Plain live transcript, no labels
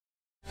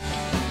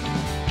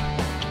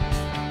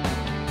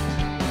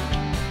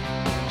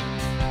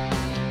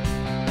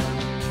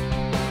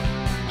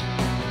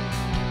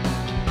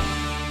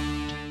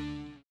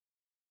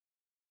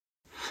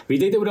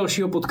Vítejte u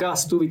dalšího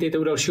podcastu, vítejte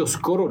u dalšího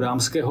skoro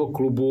dámského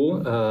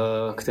klubu,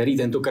 který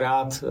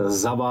tentokrát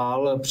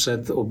zavál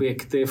před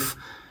objektiv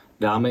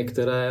dámy,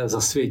 které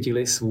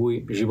zasvětily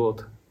svůj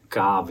život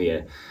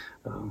kávě.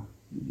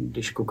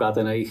 Když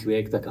koukáte na jejich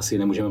věk, tak asi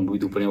nemůžeme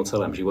mluvit úplně o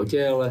celém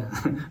životě, ale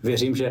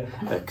věřím, že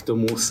k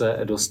tomu se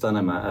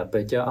dostaneme.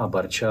 Peťa a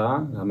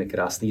Barča, dámy,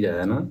 krásný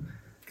den.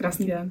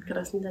 Krásný den.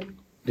 Krásný den.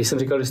 Když jsem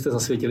říkal, že jste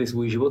zasvětili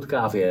svůj život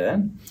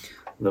kávě,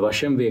 ve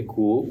vašem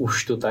věku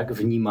už to tak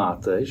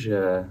vnímáte,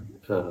 že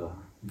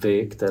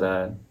vy,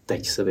 které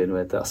teď se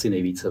věnujete, asi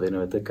nejvíce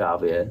věnujete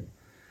kávě,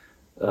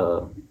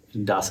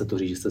 dá se to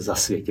říct, že jste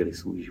zasvětili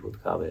svůj život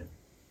kávě?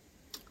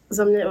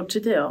 Za mě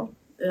určitě jo.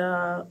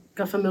 Já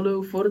kafe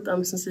miluju furt a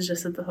myslím si, že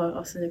se toho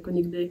asi jako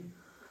nikdy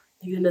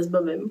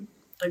nezbavím.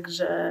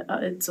 Takže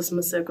a i co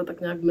jsme si jako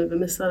tak nějak my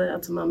vymysleli a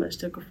co máme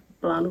ještě jako v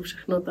plánu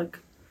všechno, tak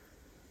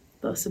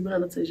to asi bude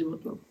na celý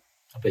život. No.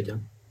 A Peťa?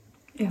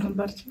 Já jsem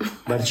Barča.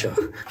 Barča.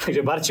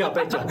 Takže Barča a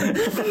Peťa.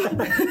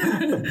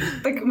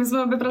 Tak my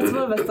jsme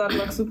pracovali ve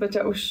Starbucksu,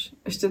 Peťa už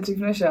ještě dřív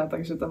než já,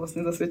 takže ta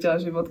vlastně zasvětila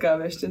život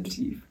kávě ještě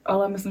dřív.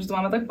 Ale myslím, že to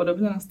máme tak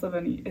podobně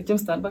nastavený. I tím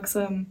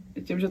Starbucksem,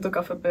 i tím, že to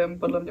kafe pijem,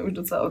 podle mě už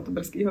docela od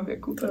brzkého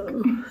věku. Tak.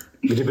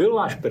 Kdy byl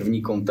váš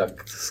první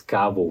kontakt s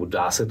kávou?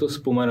 Dá se to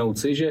vzpomenout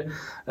si, že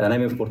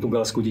nevím, v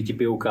Portugalsku děti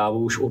pijou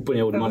kávu už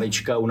úplně od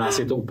malička, u nás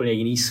je to úplně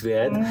jiný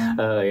svět.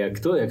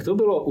 Jak to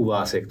bylo u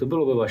vás? Jak to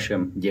bylo ve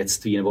vašem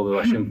dětství nebo ve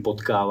vašem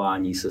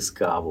potkávání se s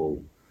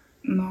kávou?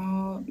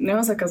 No, mě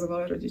ho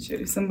zakazovali rodiče,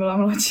 když jsem byla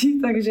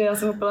mladší, takže já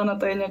jsem ho pila na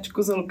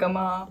tajňačku s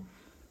holkama,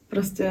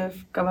 prostě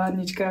v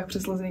kavárničkách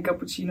přeslazený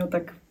kapučíno,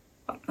 tak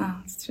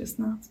 15,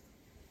 16.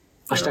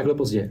 Až takhle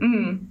pozdě?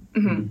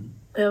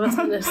 Já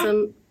vlastně,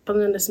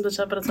 než jsem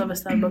začala pracovat ve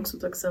Starbucksu,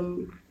 tak jsem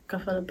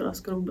kafe nepila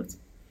skoro vůbec.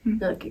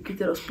 Nějaký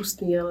ty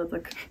rozpustný, ale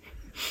tak...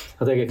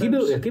 A tak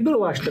jaký byl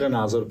váš teda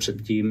názor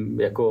předtím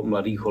jako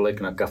mladých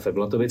holek na kafe?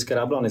 Byla to věc,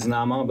 která byla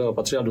neznámá, byla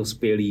patřila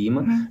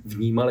dospělým.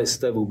 Vnímali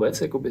jste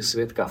vůbec jakoby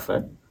svět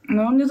kafe?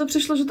 No, mně to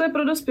přišlo, že to je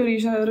pro dospělý,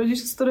 že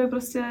rodiče se to dají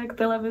prostě k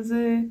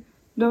televizi,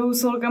 jdou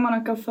s holkama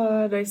na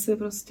kafe, dají si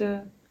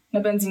prostě na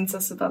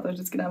benzínce se táta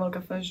vždycky dával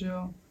kafe, že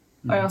jo.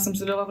 A já jsem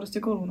si dala prostě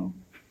kolu, no.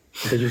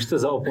 Teď už jste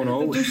za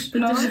oponou, už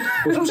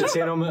přeci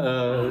jenom,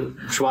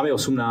 už vám je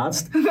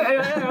 18,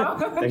 jo.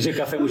 takže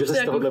kafe může se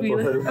z tohohle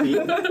pohledu pít.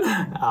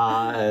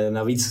 A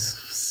navíc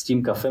s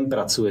tím kafem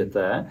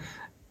pracujete.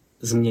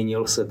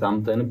 Změnil se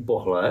tam ten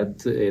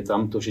pohled? Je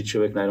tam to, že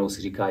člověk najednou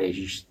si říká,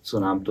 Ježíš, co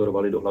nám to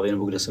rvali do hlavy,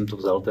 nebo kde jsem to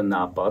vzal ten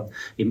nápad?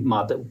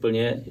 Máte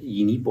úplně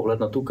jiný pohled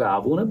na tu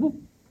kávu, nebo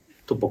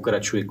to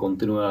pokračuje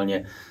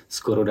kontinuálně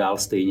skoro dál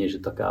stejně, že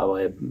ta káva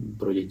je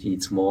pro děti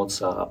nic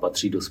moc a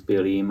patří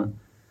dospělým?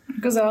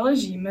 Jako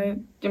záleží. My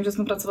tím, že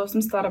jsme pracovali v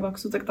tom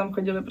Starbucksu, tak tam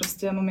chodily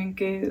prostě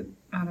maminky,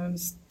 já nevím,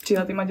 s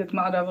 3letýma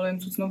dětma a dávali jim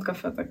cucnout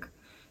kafe, tak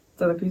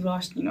to je takový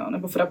zvláštní, no.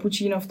 Nebo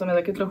frappuccino, v tom je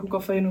taky trochu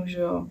kofeinu, že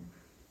jo.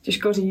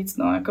 Těžko říct,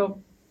 no, jako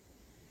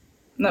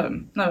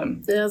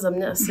nevím. Já za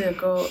mě asi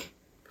jako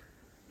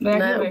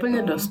ne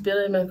úplně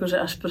dospělým, jakože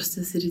až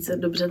prostě si říct,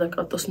 dobře, tak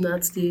od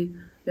 18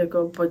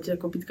 jako pojď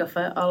jako pít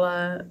kafe,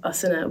 ale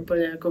asi ne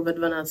úplně jako ve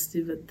 12,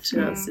 ve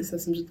 13, si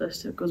myslím, že to je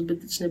ještě jako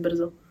zbytečně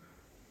brzo.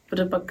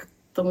 Protože pak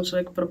tomu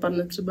člověk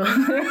propadne třeba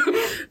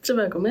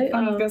jako my. A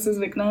hnedka se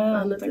zvykne. A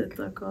hned je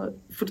to jako,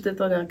 furt je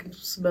to nějakým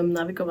způsobem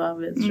návyková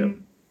věc, že?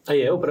 A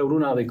je opravdu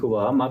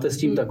návyková? Máte s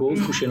tím takovou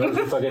zkušenost,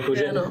 že fakt jako,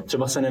 že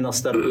třeba se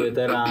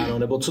nenastartujete ráno,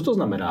 nebo co to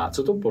znamená?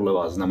 Co to podle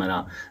vás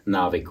znamená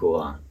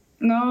návyková?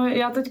 No,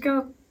 já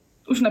teďka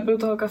už nepiju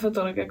toho kafe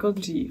tolik jako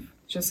dřív,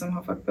 že jsem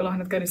ho fakt pila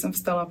hnedka, když jsem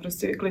vstala,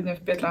 prostě klidně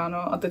v 5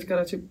 ráno a teďka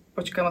radši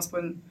počkám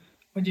aspoň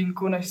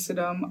hodinku, než si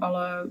dám,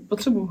 ale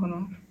potřebuju ho,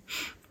 no.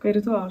 Takový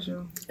rituál, že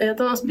jo? Já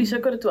to mám spíš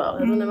jako rituál,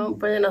 já to nemám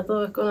úplně na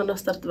to jako na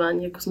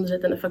nastartování, jako samozřejmě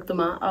ten efekt to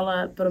má,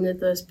 ale pro mě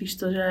to je spíš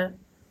to, že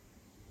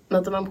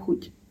na to mám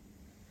chuť.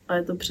 A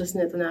je to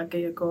přesně to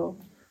nějaký jako,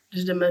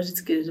 když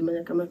jdeme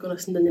někam jako na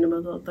snídaní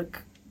nebo to,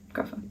 tak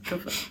kafe,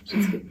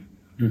 vždycky.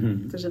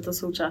 Takže to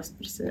součást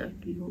prostě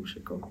nějakého už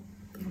jako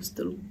toho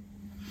stylu.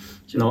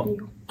 No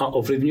a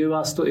ovlivňuje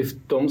vás to i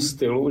v tom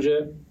stylu,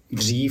 že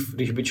dřív,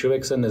 když by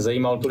člověk se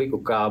nezajímal tolik o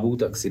kávu,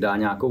 tak si dá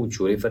nějakou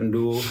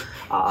čurifrndu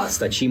a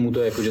stačí mu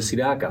to, jako že si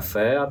dá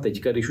kafe, a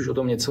teďka, když už o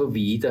tom něco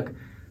ví, tak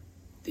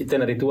i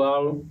ten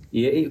rituál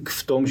je i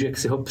v tom, že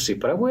si ho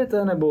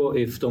připravujete, nebo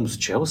i v tom, z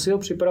čeho si ho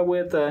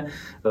připravujete?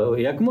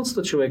 Jak moc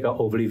to člověka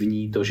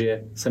ovlivní to,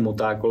 že se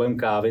motá kolem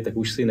kávy, tak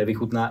už si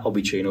nevychutná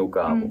obyčejnou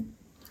kávu?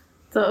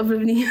 To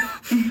ovlivní,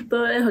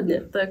 to je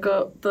hodně. To, jako,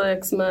 to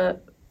jak jsme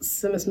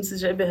myslím si,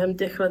 že i během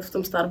těch let v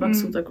tom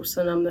Starbucksu, tak už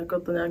se nám jako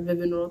to nějak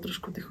vyvinulo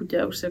trošku ty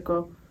chutě a už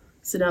jako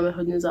si dáme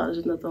hodně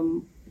záležet na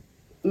tom.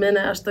 My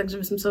ne až tak, že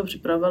bychom se ho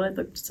připravili,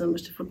 tak přece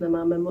ještě furt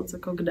nemáme moc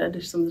jako kde,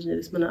 když samozřejmě,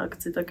 když jsme na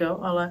akci, tak jo,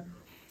 ale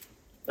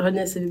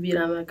hodně si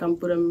vybíráme, kam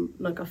půjdeme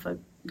na kafe,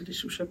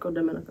 když už jako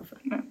jdeme na kafe.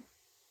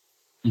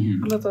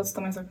 Podle toho, co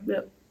tam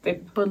je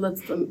Podle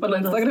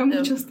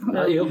Instagramu často.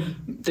 Jo,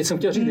 teď jsem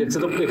chtěl říct, jak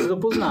se to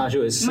pozná, že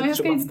jo? Má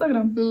hezký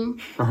Instagram.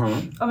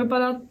 Aha. A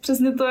vypadá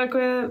přesně to, jako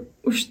je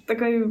už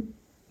takový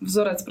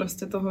vzorec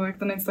prostě toho, jak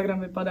ten Instagram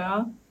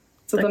vypadá.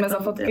 Co Tak tam je za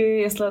tam fotky,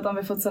 jestli je tam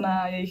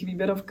vyfocená jejich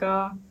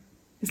výběrovka,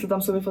 jestli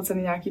tam jsou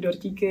vyfoceny nějaký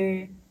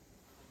dortíky.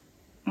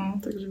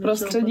 Takže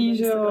Prostředí,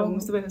 že jo,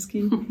 musí to být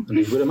hezký.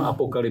 Když budeme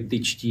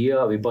apokalyptičtí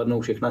a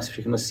vypadnou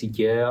všechny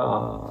sítě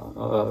a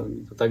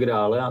tak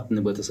dále a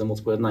nebudete se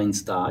moc pojet na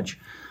Instač,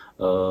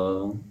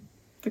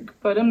 Tak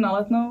pojedeme na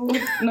Letnou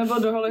nebo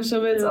do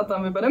Holešovic a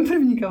tam vybereme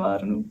první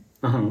kavárnu.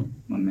 Aha.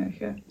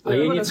 A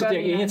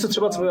je něco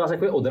třeba, co by vás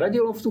jako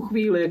odradilo v tu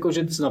chvíli, jako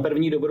že na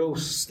první dobrou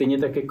stejně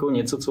tak jako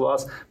něco, co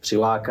vás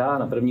přiláká,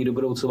 na první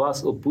dobrou, co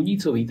vás odpudí,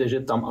 co víte, že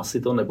tam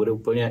asi to nebude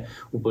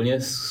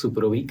úplně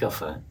superový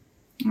kafe?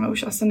 No,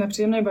 už asi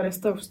nepříjemný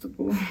barista u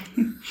vstupu.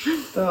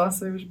 To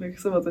asi už bych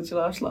se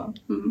otočila a šla.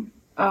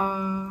 A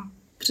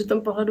při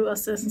tom pohledu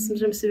asi já si myslím,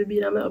 že my si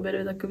vybíráme obě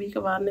dvě takové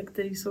kavárny,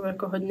 které jsou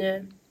jako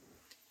hodně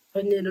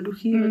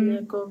jednoduchý, hodně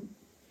jako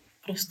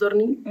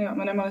prostorný. Jo,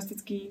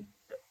 minimalistický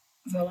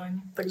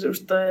zeleň. Takže už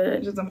to je,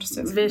 že tam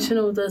prostě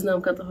většinou to je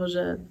známka toho,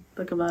 že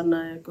ta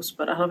kavárna je jako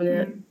super. A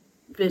hlavně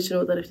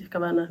většinou tady v těch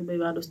kavárnách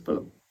bývá dost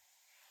plno.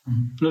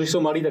 No, když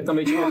jsou malí, tak tam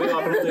většinou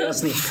bývá plno, to je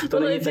jasný. To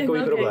není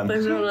takový problém.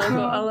 Takže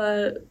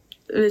ale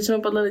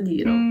většinou podle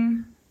lidí, no.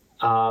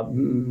 A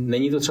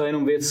není to třeba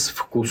jenom věc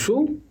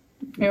vkusu?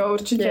 Jo,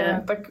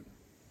 určitě. Tak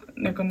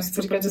jako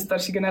nechci říkat, že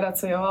starší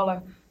generace, jo,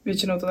 ale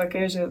většinou to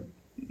také je, že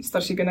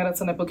starší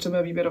generace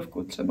nepotřebuje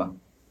výběrovku třeba.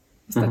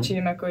 Stačí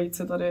jim jako jít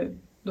se tady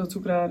do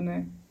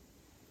cukrárny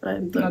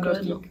na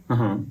dortík.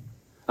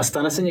 A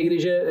stane se někdy,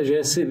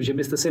 že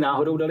byste si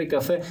náhodou dali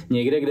kafe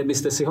někde, kde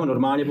byste si ho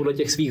normálně podle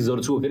těch svých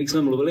vzorců, o kterých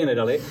jsme mluvili,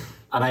 nedali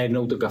a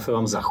najednou to kafe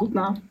vám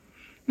zachutná?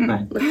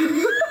 Ne.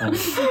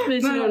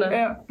 Většinou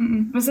ne.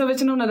 My se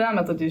většinou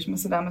nedáme totiž, my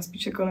se dáme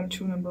spíš jako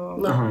lemčů nebo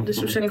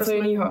když už něco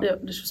jiného.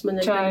 Když už jsme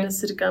někde, kde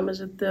si říkáme,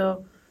 že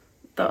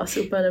to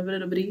asi úplně nebude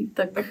dobrý,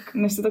 tak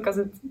než si to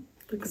kazit,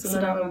 tak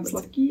se dáme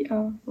sladký a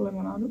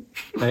limonádu.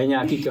 A je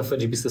nějaký kafe,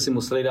 když byste si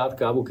museli dát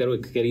kávu,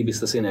 který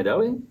byste si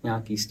nedali?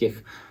 Nějaký z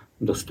těch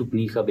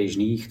dostupných a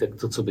běžných, tak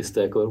to, co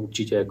byste jako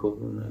určitě jako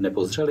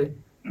nepozřeli?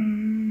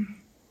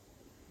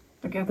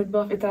 Tak já teď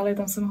byla v Itálii,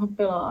 tam jsem ho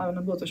pila a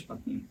nebylo to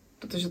špatný.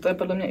 Protože to je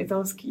podle mě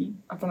italský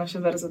a ta naše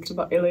verze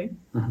třeba Ili,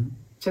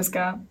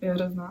 česká, je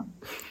hrozná.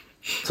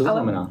 Co to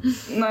znamená?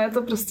 No je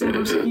to prostě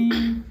hořký,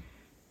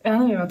 já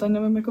nevím, já to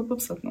nevím jako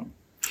popsat, no.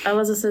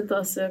 Ale zase to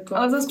asi jako...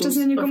 Ale zase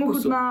přesně někomu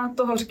chutná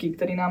to hořký,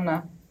 který nám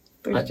ne.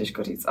 Takže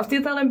těžko říct. A v té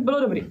Itálii bylo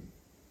dobrý.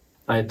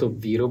 A je to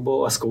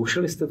výrobou a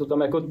zkoušeli jste to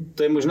tam jako,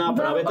 to je možná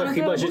právě ta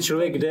chyba, že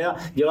člověk jde a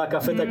dělá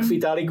kafe, tak v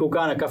Itálii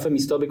kouká na kafe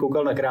místo, aby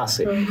koukal na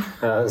krásy.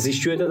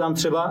 Zjišťujete tam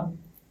třeba,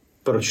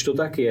 proč to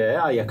tak je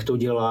a jak to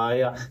dělá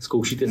a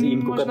zkoušíte si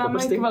jim koukat po prsty?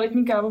 Možná mají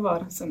kvalitní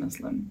kávovar, si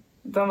myslím.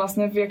 Tam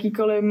vlastně v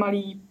jakýkoliv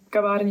malý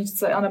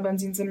kavárničce a na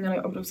benzínce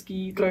měli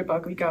obrovský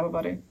trojpákový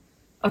kávovary.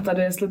 A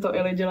tady, jestli to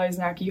Ili dělají z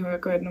nějakého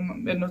jako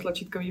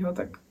jednotlačítkového,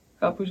 tak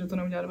chápu, že to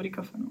neudělá dobrý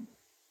kafe. No.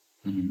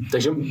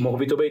 Takže mohl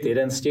by to být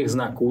jeden z těch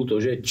znaků,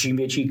 to, že čím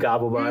větší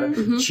kávovar,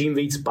 čím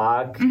víc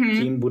pák,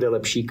 tím bude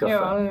lepší kafe.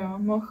 Jo,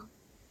 mohl.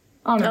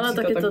 Ale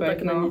taky to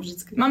tak není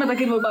vždycky. Máme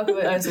taky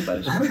dvoupákové a je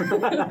super.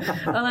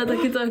 Ale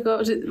taky to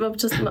jako, že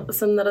občas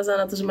jsem narazila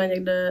na to, že mají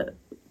někde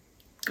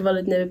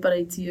kvalitně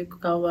vypadající jako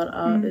kávovar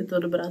a je to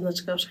dobrá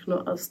značka a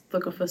všechno a to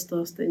kafe z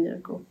toho stejně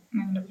jako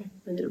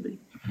není dobrý.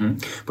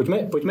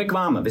 Pojďme k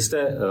vám. Vy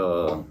jste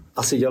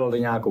asi dělali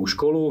nějakou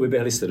školu,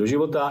 vyběhli jste do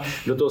života,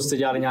 do toho jste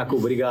dělali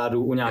nějakou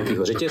brigádu u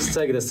nějakého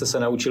řetězce, kde jste se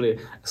naučili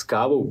s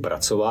kávou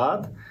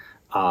pracovat.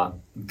 A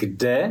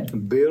kde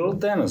byl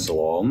ten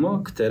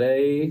zlom,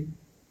 který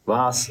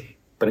vás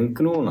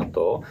prnknul na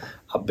to,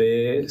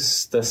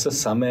 abyste se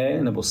sami,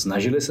 nebo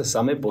snažili se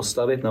sami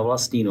postavit na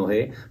vlastní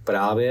nohy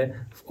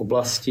právě v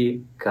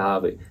oblasti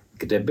kávy?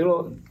 Kde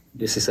bylo,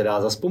 jestli se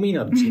dá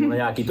zazpomínat, přímo na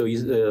nějaký to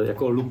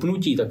jako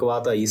lupnutí, taková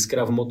ta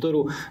jiskra v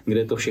motoru,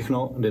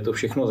 kde to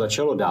všechno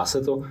začalo, dá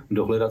se to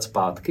dohledat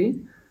zpátky?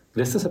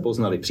 Kde jste se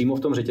poznali? Přímo v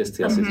tom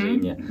řetězci asi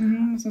zřejmě.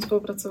 My jsme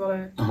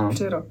spolupracovali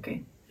 3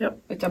 roky. Jo.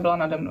 Peťa byla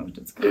nade mnou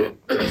vždycky.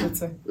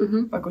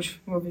 Pak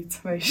už o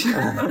víc vejš.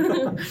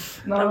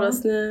 No, a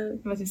vlastně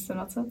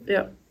 2020?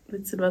 Jo,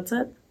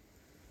 2020.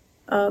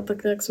 A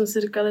tak nějak jsme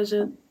si říkali,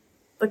 že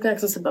tak nějak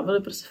jsme se bavili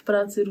prostě v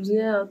práci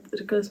různě a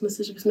říkali jsme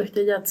si, že bychom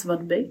chtěli dělat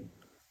svatby,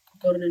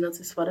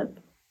 koordinaci svadeb.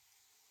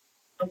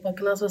 A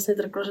pak nás vlastně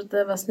trklo, že to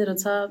je vlastně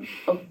docela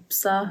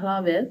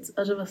obsáhlá věc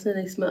a že vlastně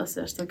nejsme asi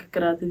až tak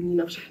kreativní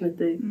na všechny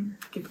ty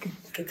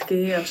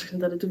kytky a všechny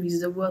tady tu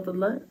výzdobu a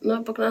tohle. No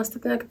a pak nás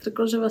tak nějak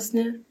trklo, že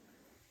vlastně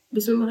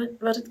bychom mohli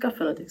vařit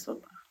kafe na těch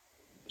svatbách.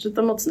 Že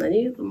to moc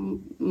není, to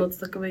moc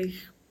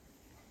takových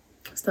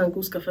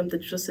stánků s kafem,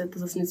 teď už asi je to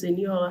zase něco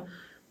jiného, ale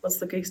moc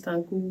takových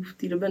stánků v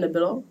té době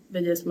nebylo.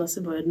 Věděli jsme asi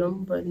o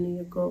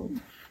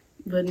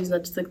jedné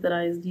značce,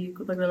 která jezdí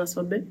jako takhle na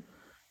svatby.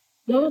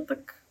 No tak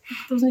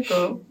to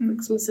vzniklo,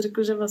 tak jsme si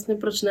řekli, že vlastně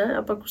proč ne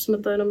a pak už jsme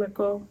to jenom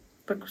jako,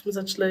 pak už jsme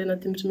začali nad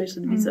tím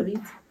přemýšlet víc a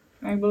víc.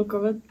 Jak byl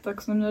covid,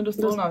 tak jsme měli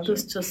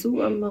dost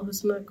času a mohli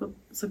jsme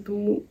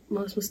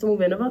se tomu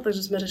věnovat,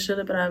 takže jsme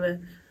řešili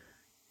právě,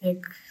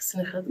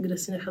 kde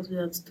si nechat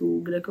udělat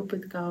stůl, kde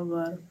koupit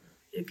kávovar,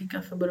 jaký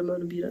kafe budeme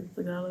odbírat a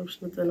tak dále, už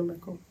jsme to jenom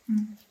jako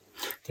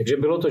Takže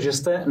bylo to, že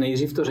jste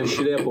nejdřív to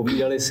řešili a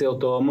povídali si o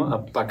tom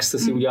a pak jste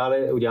si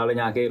udělali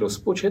nějaký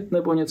rozpočet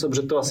nebo něco,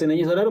 protože to asi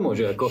není zadarmo,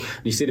 že jako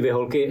když si dvě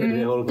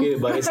holky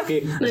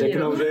baristky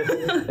řeknou, že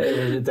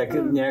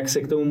tak nějak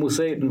se k tomu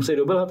musí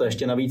doběhat a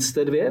ještě navíc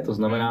jste dvě, to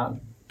znamená,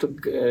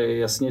 tak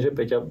jasně, že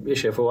Peťa je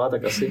šéfová,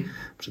 tak asi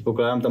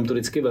předpokládám, tam to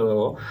vždycky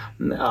velelo,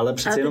 ale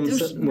přeci jenom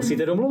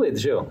musíte domluvit,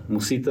 že jo?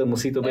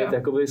 Musí to být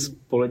jakoby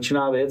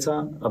společná věc,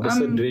 a aby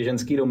se dvě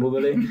ženský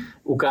domluvili.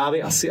 U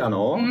kávy asi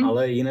ano,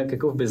 ale jinak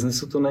jako v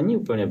biznesu to není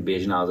úplně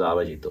běžná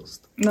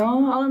záležitost.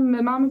 No, ale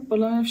my máme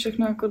podle mě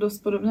všechno jako dost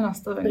podobně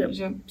nastavené,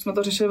 že jsme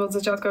to řešili od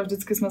začátku a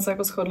vždycky jsme se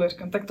jako shodli.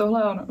 Říkám, tak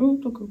tohle je ono,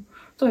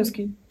 to je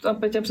hezký. A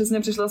Peťa přesně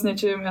přišla s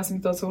něčím, já jsem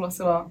jí to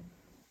odsouhlasila.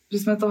 Že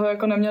jsme toho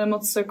jako neměli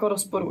moc jako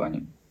rozporu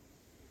ani.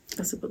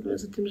 Asi potom je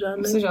zatím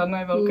žádný. Asi žádný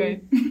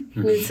velký.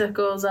 Nic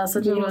jako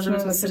zásadního, že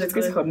jsme si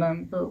vždycky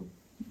shodneme. No.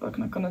 Pak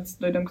nakonec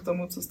dojdeme k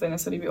tomu, co stejně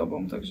se líbí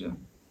obou, takže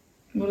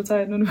bylo docela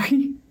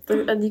jednoduchý.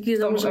 A díky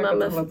tomu, že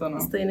máme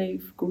stejný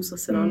vkus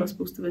asi na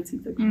spoustu věcí.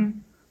 Takže.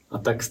 A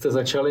tak jste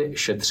začali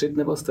šetřit,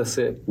 nebo jste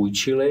si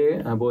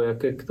půjčili, nebo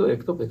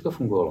jak to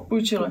fungovalo?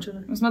 Půjčili.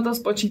 My jsme to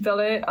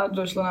spočítali a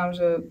došlo nám,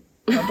 že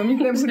na to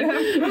mít nebudeme.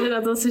 Že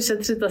na to si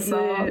šetřit asi.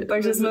 No,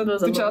 takže jsme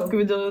tu částku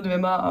viděli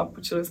 2 a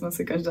půjčili jsme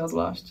si každá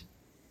zvlášť.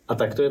 A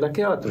tak to je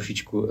taky ale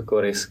trošičku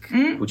jako risk.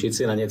 Půjčit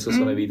si na něco,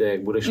 co nevíte,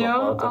 jak bude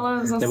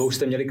šlapat. Nebo už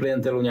jste měli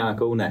klientelu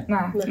nějakou? Ne,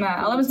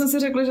 ale my jsme si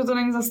řekli, že to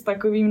není zase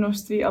takový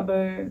množství,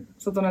 aby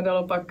se to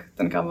nedalo pak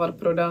ten kávovar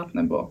prodat,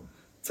 nebo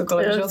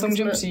cokoliv, že o to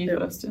můžeme přijít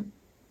prostě.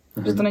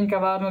 Že to není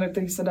kavárna, do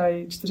kterých se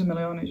dají 4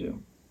 miliony, že jo.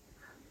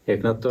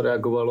 Jak na to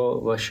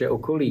reagovalo vaše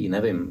okolí?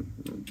 Nevím,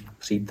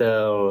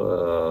 přítel,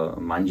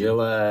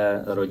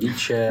 manželé,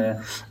 rodiče,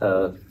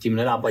 tím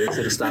nenápadně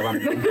se dostávám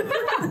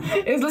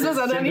jestli jsme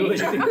zadaný.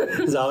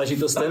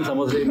 záležitostem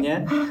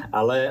samozřejmě,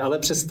 ale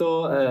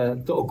přesto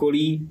to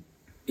okolí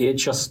je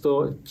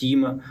často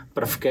tím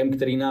prvkem,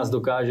 který nás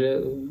dokáže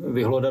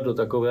vyhlodat do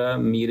takové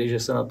míry, že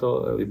se na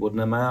to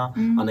vybodneme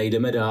a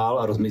nejdeme dál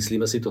a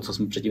rozmyslíme si to, co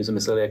jsme předtím si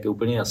mysleli, jak je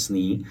úplně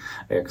jasný.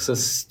 Jak se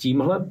s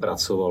tímhle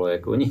pracovalo,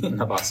 jak oni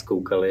na vás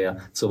koukali a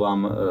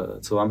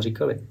co vám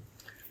říkali?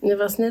 Mě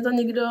vlastně to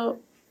nikdo,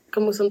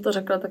 komu jsem to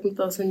řekla, tak mi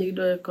to asi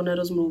nikdo jako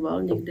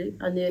nerozmluval nikdy.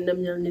 Ani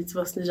neměl nic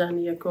vlastně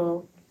žádný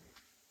jako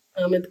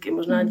námitky.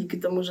 Možná díky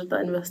tomu, že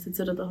ta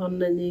investice do toho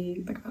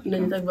není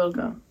tak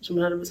velká. Že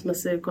možná, kdybychom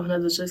si jako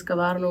hned začali s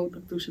kavárnou,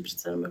 tak to už je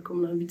přece jenom jako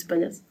mnohem víc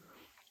peněz.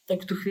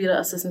 Tak v tu chvíli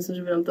asi si myslím,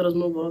 že by nám to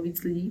rozmluvilo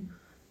víc lidí.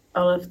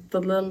 Ale v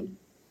tohle,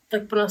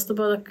 tak pro nás to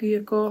bylo takový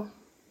jako...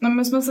 No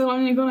my jsme se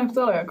hlavně nikoho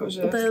neptali, jako,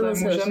 že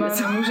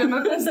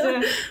nemůžeme prostě...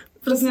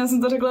 Přesně, já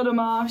jsem to řekla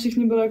doma,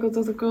 všichni byli jako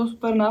to takový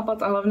super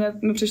nápad a hlavně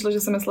mi přišlo, že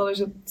si mysleli,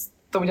 že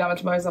to uděláme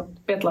třeba za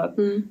 5 let.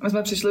 My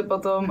jsme přišli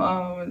potom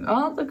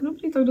a tak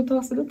dobrý, tak do toho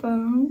asi jdete,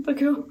 no,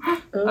 tak jo.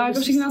 A jako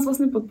všichni nás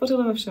vlastně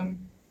podpořili ve všem.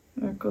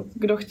 Jako,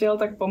 kdo chtěl,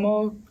 tak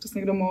pomohl,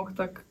 přesně kdo mohl,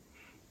 tak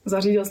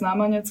zařídil s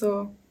náma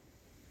něco.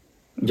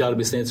 Dělali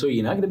byste něco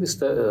jinak,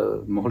 kdybyste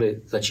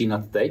mohli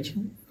začínat teď,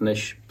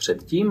 než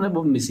předtím,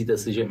 nebo myslíte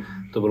si, že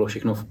to bylo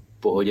všechno v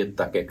pohodě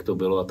tak, jak to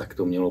bylo a tak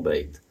to mělo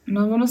být?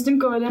 No ono s tím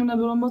covidem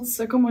nebylo moc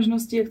jako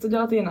možností, jak to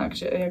dělat jinak,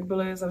 že jak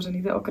byly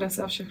zavřený ty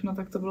okresy a všechno,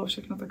 tak to bylo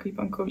všechno takový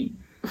punkový.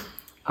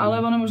 Ale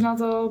ono možná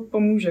to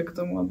pomůže k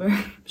tomu, aby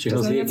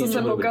něco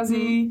se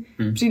pokazí,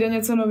 přijde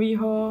něco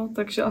novýho,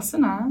 takže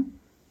asi ne.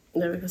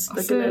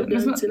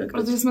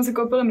 Protože jsme si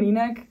koupili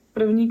mlýnek,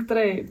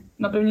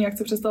 na první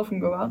akci přestal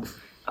fungovat,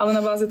 ale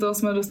na bázi toho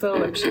jsme dostali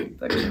lepší,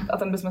 takže, a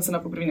ten bychom si na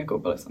poprvé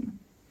nekoupili sami.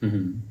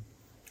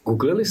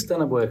 Googlili jste,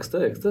 nebo jak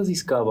jste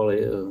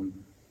získávali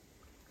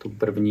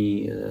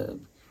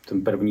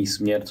ten první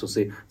směr,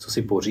 co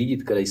si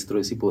pořídit, který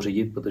stroj si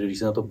pořídit, protože když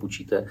se na to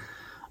půjčíte,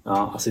 a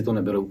asi to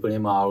nebylo úplně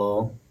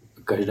málo,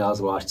 každá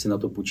zvlášť si na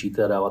to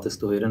půjčíte a dáváte z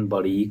toho jeden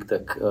balík,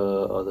 tak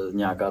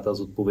nějaká ta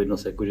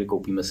zodpovědnost, jako že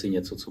koupíme si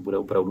něco, co bude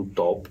opravdu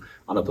top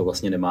a na to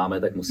vlastně nemáme,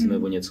 tak musíme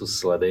o něco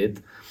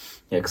slevit.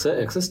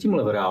 Jak se s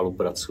tímhle v reálu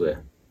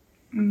pracuje?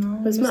 No,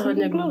 my jsme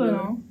hodně googlili,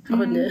 no.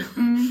 Hodně.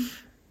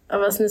 A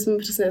vlastně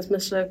jsme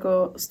šli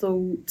jako s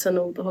tou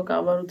cenou toho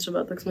kávaru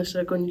třeba, tak jsme šli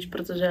jako níž,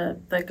 protože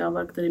to je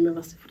kávar, který my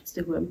vlastně furt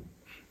stěhujeme.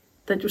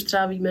 Teď už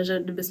třeba víme,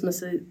 že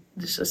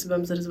když asi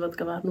budeme zařizovat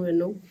kavárnu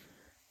jednou,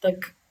 tak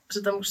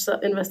že tam už ta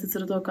investice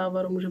do toho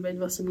kávaru může být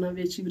vlastně mnohem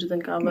větší, protože ten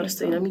kávar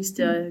stojí na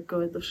místě a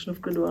jako je to všechno v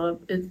klidu, ale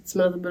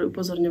jsme na to byli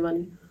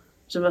upozorňovaní,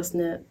 že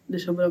vlastně,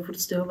 když ho budeme furt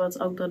stěhovat z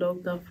auta do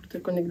auta, furt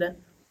jako někde,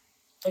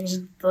 takže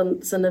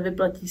se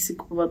nevyplatí si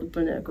kupovat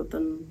úplně jako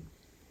ten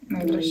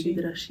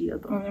nejdražší a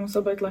to. Hlavně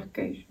musel být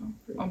lehkej,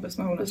 aby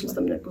jsme ho nesli. Takže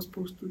tam jako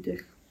spoustu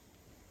těch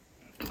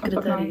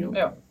kritérií.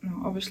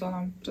 A vyšla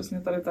nám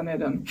přesně tady ten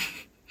jeden.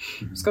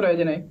 Skoro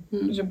jediný.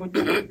 Že buď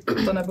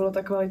to nebylo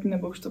tak kvalitní,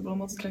 nebo už to bylo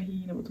moc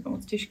drahý, nebo to bylo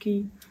moc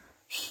těžký.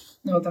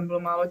 Nebo tam bylo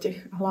málo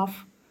těch hlav.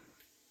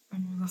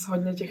 Zase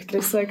hodně těch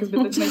trysek,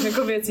 zbytečných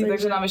jako věcí,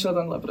 takže nám vyšlo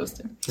tenhle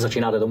prostě.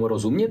 Začínáte tomu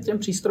rozumět těm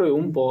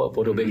přístrojům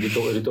po době,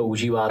 kdy to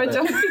užíváte?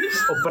 Peťa.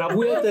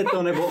 Opravujete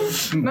to, nebo...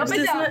 No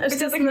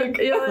Peťa technik.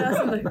 Jo, já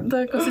jsem tak, to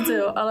jako sice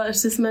jo, ale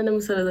ještě jsme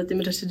nemuseli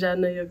zatím řešit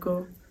žádný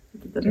jako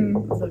tady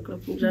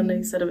základní,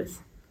 žádný servis.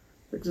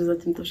 Takže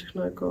zatím to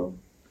všechno jako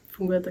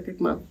funguje tak, jak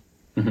má.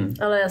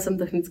 Ale já jsem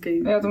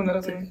technický. Já tomu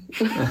nerozumím.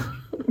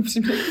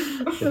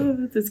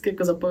 Vždycky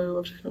jako zapojuju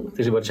a všechno.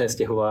 Takže Barča je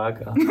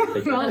stěhovák a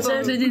teď... No, Barča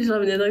je řidič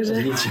hlavně, takže...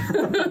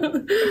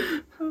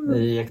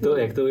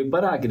 Jak to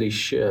vypadá,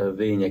 když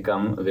vy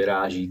někam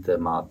vyrážíte,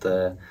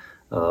 máte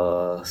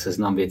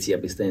seznam věcí,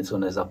 abyste něco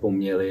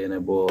nezapomněli,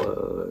 nebo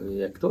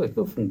jak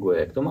to funguje,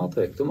 jak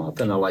to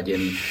máte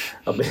naladěný,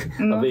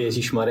 aby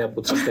Ježíšmarja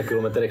po 300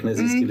 kilometrech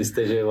nezjistili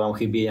jste, že vám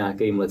chybí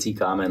nějaký mlecí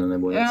kámen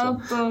nebo něco. Jo,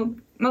 to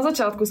na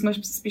začátku jsme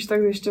spíš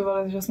tak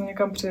zjišťovali, že jsme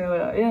někam přijeli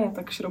a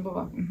tak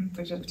šroubovák,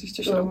 takže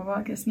příště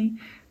šroubovák, jasný.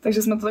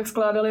 Takže jsme to tak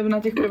skládali na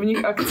těch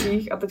prvních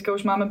akcích a teďka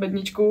už máme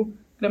bedničku,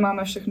 kde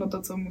máme všechno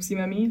to, co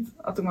musíme mít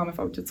a tu máme v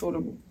autě celou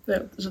dobu. Jo,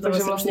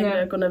 takže vlastně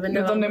jako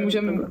my to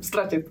nemůžeme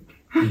ztratit.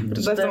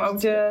 Protože v tom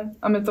autě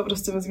a my to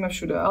prostě vezíme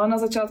všude. Ale na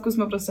začátku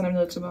jsme prostě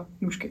neměli třeba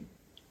nůžky.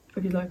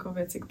 Takovýhle jako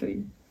věci,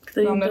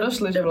 které nám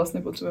nedošly, že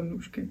vlastně potřebujeme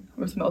nůžky.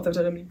 Aby jsme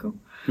otevřeli mlíko.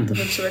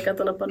 Toho člověka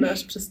to napadne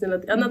až přesně na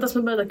a na to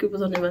jsme byli taky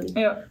upozorňovaní.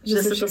 Jo, že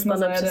se to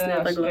stane přesně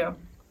takhle. Jo.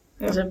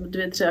 Takže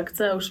 2-3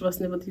 akce a už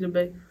vlastně od té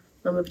doby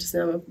máme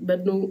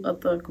bednu a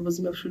to jako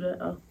vozíme všude.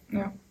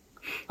 Jo.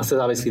 A jste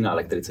závislí na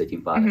elektrice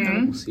tím pádem.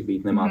 To musí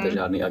být, nemáte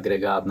žádný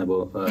agregát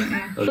nebo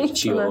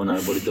líčího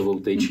nebo litovou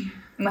tyč.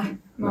 Ne,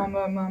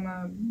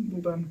 máme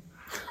buben.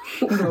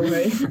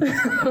 Dlouhej.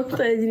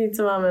 To je jediný,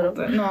 co máme, no.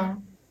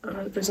 No.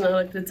 Takže na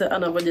elektrice a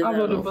na vodě. A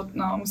vodu,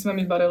 musíme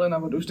mít barely na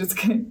vodu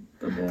vždycky.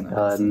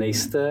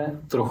 Nejste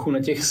trochu na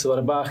těch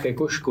svatbách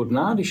jako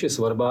škodná, když je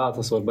svatba a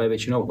ta svatba je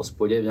většinou v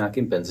hospodě v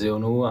nějakém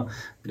penzionu a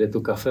kde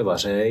tu kafe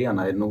vařej a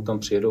najednou tam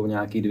přijedou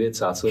nějaký 2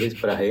 cácory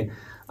z Prahy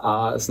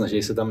a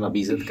snaží se tam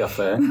nabízet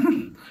kafe.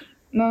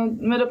 No,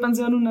 my do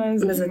penzionu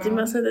nejezdíme. My zatím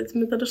vlastně teď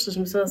mi to došlo, že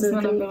my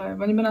jsme nebyli.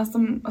 Oni by nás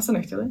tam asi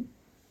nechtěli,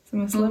 si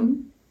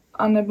myslím.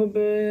 A nebo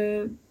by,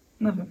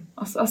 nevím,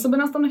 asi by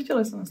nás tam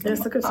nechtěli, si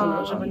myslím.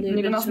 A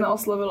nikdo nás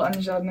neoslovil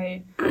ani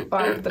žádný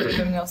pár, který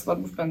by měl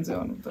svatbu v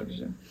penzionu,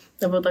 takže...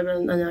 Nebo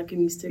takhle na nějakém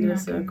místě, kde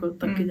se jako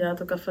taky dělá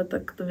to kafe,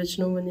 tak to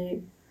většinou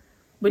oni...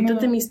 Buď to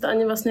ty místa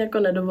ani vlastně jako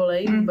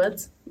nedovolejí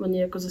vůbec,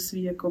 oni jako ze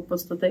svý jako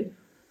podstaty,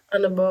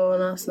 anebo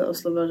nás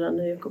neoslovil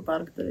žádný jako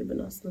pár, který by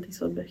nás na té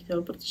svatbě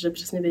chtěl, protože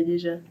přesně vědí,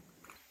 že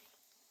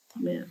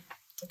tam je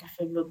to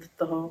kafe od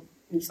toho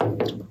místa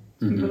třeba.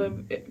 Byli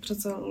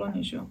přece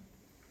loni, že jo?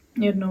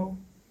 Jednou.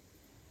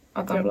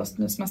 A tam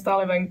vlastně jsme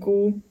stáli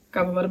venku,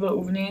 kávovar byl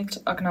uvnitř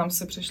a k nám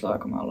se přišlo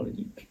jako málo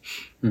lidí.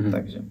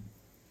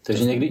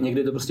 Takže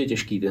někdy to prostě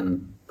těžký ten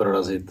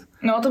prorazit.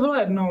 No to bylo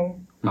jednou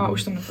a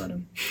už tam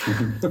nepojedem.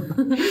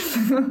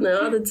 No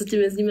a teď co tím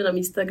jezdíme na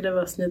místa, kde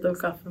vlastně to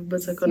kafe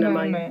vůbec jako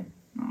nemají.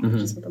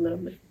 Že jsme tam jenom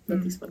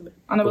na té svatbě.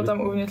 A nebo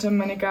tam uvnitř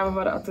mini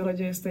kávovar a ty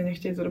lidi stejně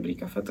chtějí to dobrý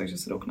kafe, takže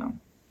se jdou k nám.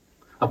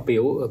 A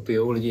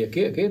pijou lidi,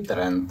 jaký je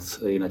trend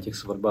i na těch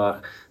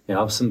svatbách?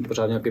 Já jsem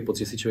pořád nějaký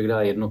pocit, že si člověk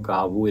dá jednu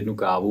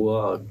kávu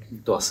a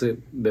to asi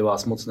by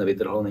vás moc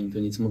nevytrhlo, není to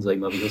nic moc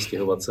zajímavého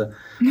stěhovat se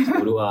z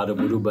bodu A do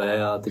bodu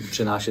B a teď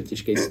přenášet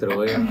těžký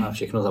stroj a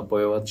všechno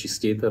zapojovat,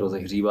 čistit,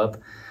 rozehřívat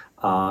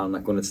a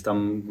nakonec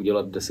tam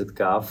udělat 10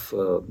 káv.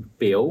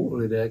 Pijou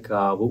lidé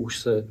kávu?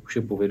 Už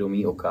je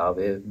povědomí o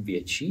kávě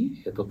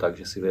větší? Je to tak,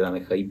 že si lidé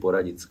nechají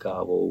poradit s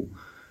kávou?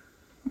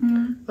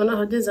 Ono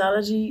hodně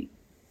záleží.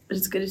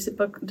 Vždycky,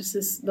 když si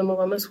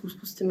domluváme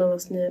schůzku s těma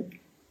vlastně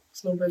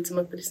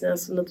snoubencema, který se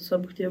nás na tu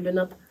svatbu chtějí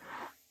objednat,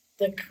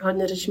 tak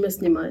hodně řešíme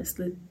s nima,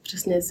 jestli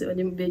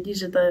oni vědí,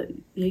 že ta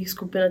jejich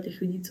skupina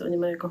těch lidí, co oni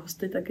mají jako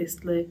hosty, tak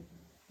jestli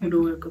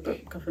budou jako to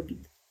kafe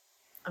pít.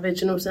 A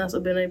většinou se nás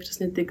objednají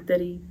přesně ty,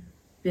 který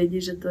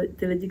vědí, že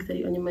ty lidi,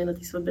 který oni mají na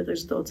té svatbě,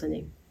 takže to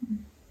ocení.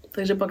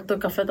 Takže pak to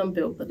kafe tam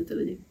pijou, tady ty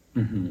lidi.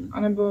 A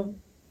nebo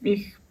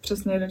jich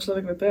přesně jeden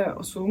člověk vypije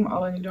 8,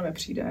 ale nikdo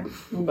nepřijde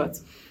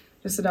vůbec.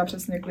 Že se dá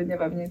přesně klidně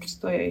vevnitř,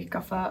 to je jejich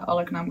kafe,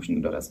 ale k nám už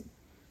nikdo dorazí.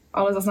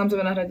 Ale zase nám to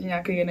vynahradí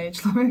nějaký jiný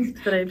člověk,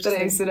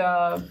 který si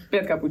dá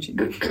 5 kapučín.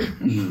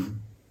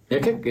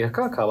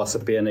 Jaká káva se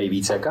pije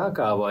nejvíc? Jaká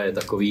káva je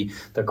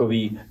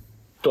takový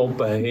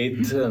top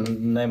hit?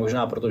 Ne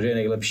možná, protože je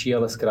nejlepší,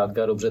 ale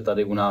zkrátka dobře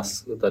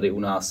tady u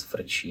nás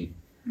frčí.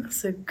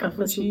 Asi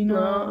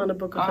kapučíno,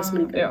 anebo kafe s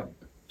mlíkem. Jo,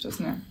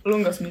 přesně.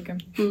 Lungo s mlíkem.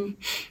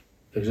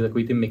 Takže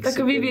takový ty mixy.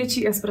 Takový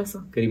větší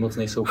espresso. Který moc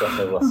nejsou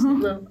kafe vlastně.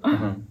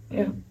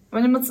 Jo.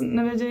 Oni moc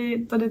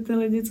nevědějí tady ty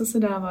lidi, co se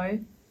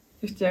dávají.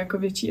 Ještě jako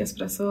větší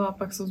espresso a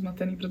pak jsou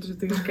zmatený, protože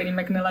ty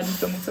kelímek neladí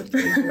tomu, co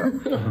chtějí.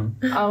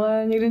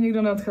 Ale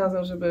nikdo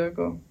neodcházel, že by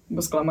jako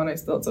byl zklamaný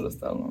z toho, co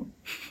dostal. No.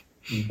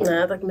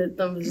 Ne, tak my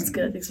tam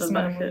vždycky na těch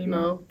svatbách,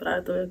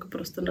 právě to je jako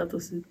prostor na to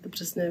si to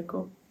přesně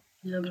jako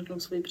nám řeknou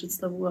svoji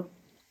představu.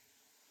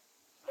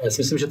 Já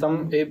si myslím, že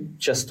tam i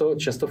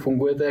často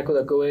fungujete jako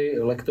takový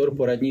lektor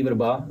poradní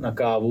vrba na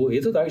kávu.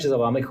 Je to tak, že za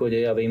vámi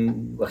chodí a vy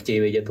jim chtějí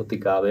vědět o ty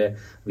kávě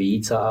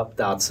víc a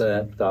ptát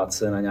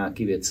se na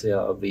nějaké věci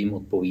a vy jim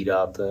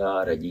odpovídáte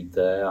a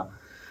radíte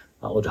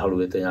a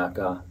odhalujete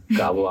nějaká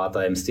kávová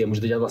tajemství a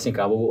můžete dělat vlastně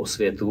kávovou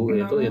osvětu.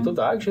 Je to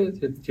tak, že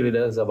ti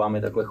lidé za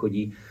vámi takhle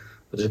chodí?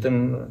 Protože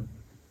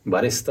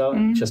barista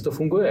často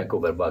funguje jako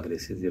verba, kdy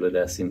si ty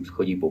lidé s ním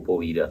chodí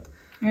popovídat.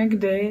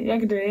 Někdy,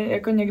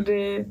 jako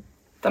někdy,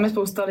 tam je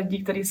spousta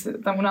lidí, kteří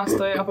tam u nás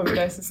stojí a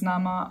povídají se s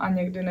náma a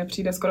někdy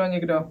nepřijde skoro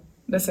nikdo.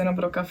 Jde se jenom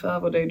pro kafe a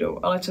odejdou,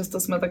 ale často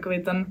jsme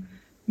takový ten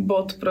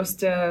bod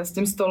prostě s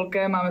tím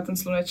stolkem, máme ten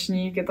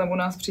slunečník, je tam u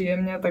nás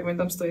příjemně, tak oni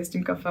tam stojí s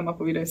tím kafem a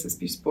povídají se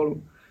spíš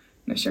spolu,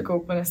 než jako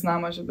úplně s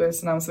náma, že by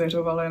se nám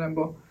svěřovali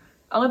nebo...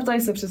 Ale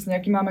ptají se přesně,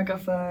 jaký máme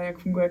kafe, jak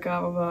funguje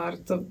kávovár,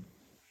 to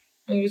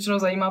mě většinou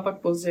zajímá pak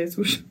později,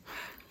 už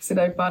si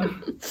dají pár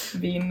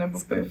vín nebo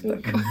piv, tak...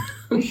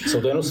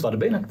 Jsou to jenom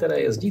svatby, na které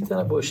jezdíte,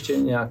 nebo ještě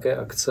nějaké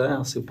akce?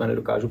 Já si úplně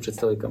nedokážu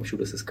představit, kam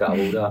všude se s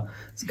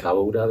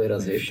kávou dá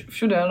vyrazit.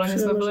 Všude, loni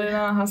jsme byli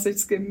na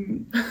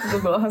hasičském, to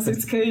byla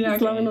hasičský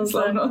nějaký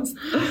slavnost.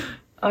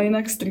 A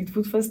jinak street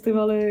food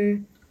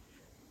festivaly.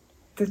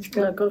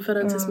 Teďka, na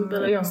konferenci jsme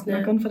byli. Vlastně.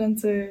 Na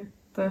konferenci,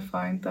 to je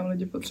fajn, tam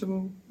lidi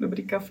potřebují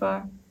dobrý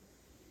kafe.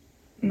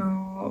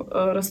 No,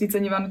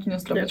 rozsvícení vánočního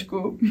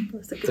stromečku.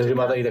 Takže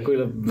máte i takový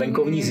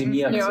venkovní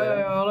zimní akce.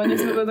 Jo, loni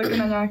jsme byli taky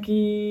na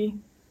nějaký,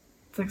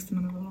 jak se to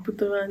jmenovalo?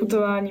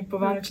 Putování po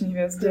vánoční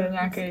hvězdě,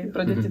 nějaký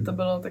pro děti to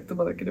bylo, tak to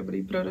bylo taky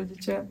dobrý pro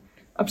rodiče.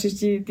 A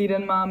příští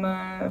týden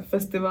máme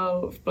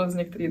festival v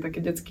Plzni, který je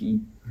taky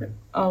dětský,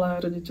 ale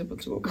rodiče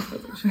potřebují kafe,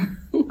 takže...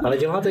 Ale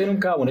děláte jenom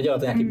kávu,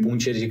 neděláte nějaký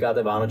punče, když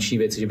říkáte vánoční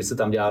věci, že byste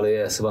tam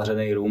dělali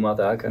svařený rum a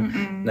tak?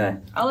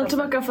 Ne. Ale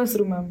třeba kafe s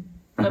rumem.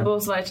 Nebo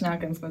s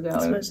vaječňákem jsme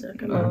dělali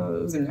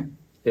v zimě.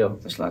 Jo.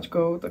 Se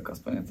šláčkou, tak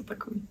aspoň je to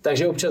takový.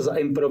 Takže občas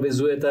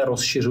zaimprovizujete,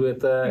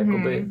 rozšiřujete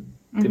jakoby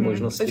ty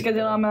možnosti. Teďka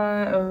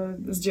děláme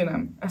s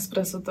ginem.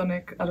 Espresso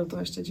tonic a do toho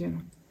ještě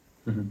gin.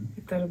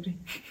 Tak to je dobrý.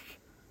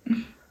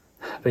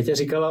 Petě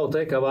říkala o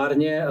té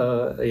kavárně,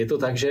 je to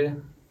tak, že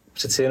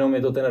přeci jenom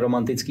je to ten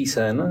romantický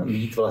sen,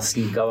 mít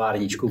vlastní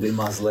kavárničku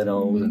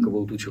vymazlenou,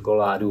 takovou tu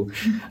čokoládu,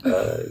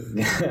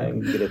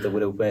 kde to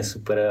bude úplně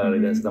super a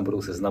lidé se tam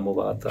budou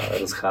seznamovat a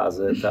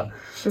rozcházet.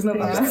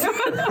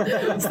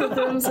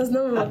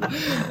 Seznamovat.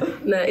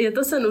 Ne, je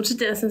to sen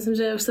určitě, já si myslím,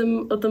 že už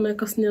jsem o tom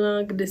jako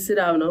sněla kdysi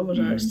dávno,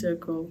 možná ještě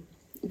jako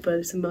úplně,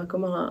 když jsem byla jako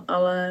malá,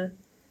 ale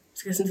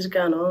vždycky jsem si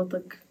říkala, no,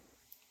 tak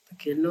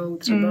jednou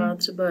třeba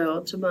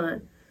jo, třeba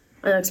ne.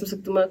 A nějak jsem se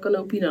k tomu jako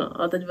neupínala,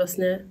 ale teď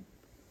vlastně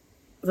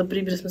za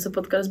první, že jsme se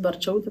potkali s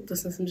Barčou, tak to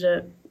si myslím,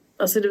 že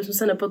asi kdybychom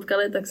se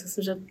nepotkali, tak si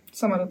myslím, že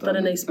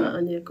tady nejsme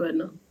ani jako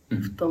jedna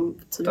v tom,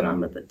 co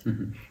děláme teď.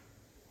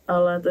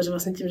 Ale takže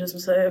vlastně tím, že jsme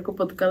se jako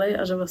potkali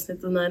a že vlastně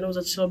to najednou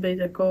začalo být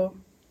jako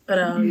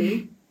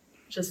reálný,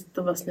 že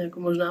to vlastně jako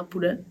možná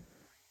půjde,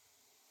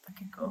 tak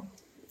jako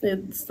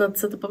snad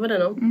se to povede,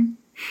 no.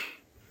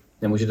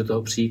 Nemůže do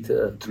toho přijít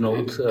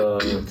tnout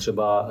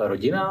třeba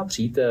rodina,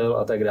 přítel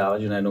a tak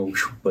dále, že najednou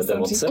už budete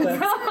od sebe?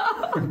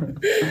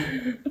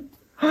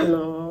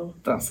 No,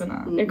 to asi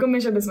ne. Jako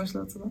my, že bychom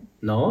šli od sebe.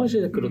 No, že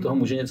jako do toho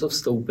může něco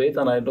vstoupit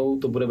a najednou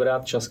to bude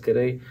brát čas,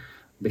 který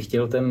by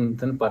chtěl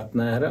ten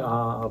partner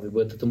a vy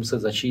budete to muset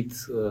začít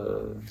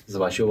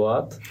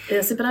zvažovat.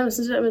 Já si právě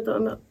myslím, že my to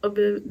máme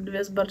obě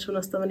dvě s Barčou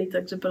nastavený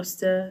tak, že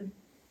prostě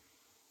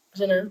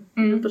že ne,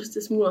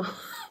 prostě smůla.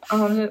 A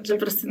hlavně, že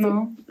prostě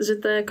že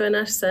to je jako je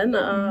náš sen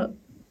a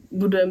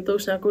budujeme to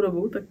už nějakou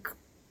dobu, tak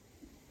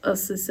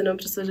asi si nemám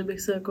představit, že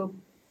bych se jako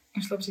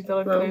našla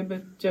přítele, který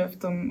by tě v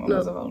tom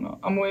omezoval. No.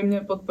 A můj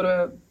mě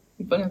podporuje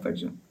úplně tak,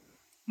 že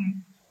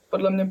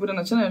podle mě bude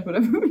nadšený, až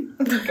budeme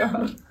mít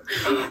kavár.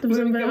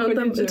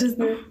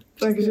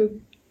 Takže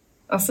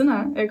asi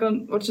ne, jako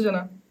určitě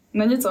ne.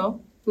 Není co.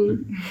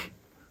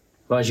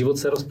 Váš život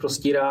se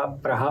rozprostírá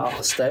Praha a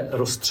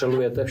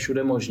rozstřelujete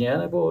všude možně,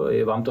 nebo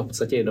je vám to v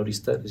podstatě jedno, když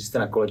jste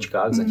na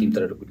kolečkách, zatím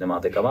teda dokud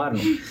nemáte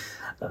kavárnu?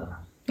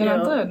 Je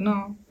nám to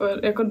jedno.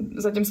 Jako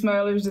zatím jsme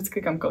jeli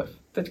vždycky kamkoliv.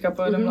 Teďka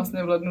pojedeme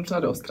vlastně v lednu třeba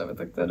do Ostravy,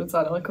 tak to je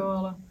docela daleko,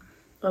 ale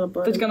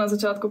teďka na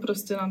začátku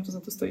prostě nám to za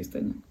to stojí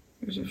stejně.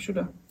 Takže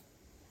všude.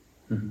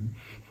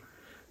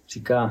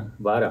 Říká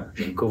Bára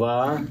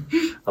Ženková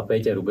a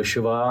Péťa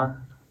Rubešová,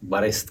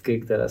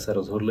 baristky, které se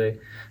rozhodly,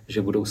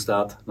 že budou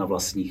stát na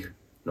vlastních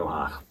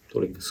nohách.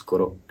 Tolik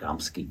skoro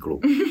dámský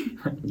klub.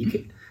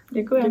 Díky.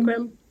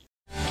 Děkujem.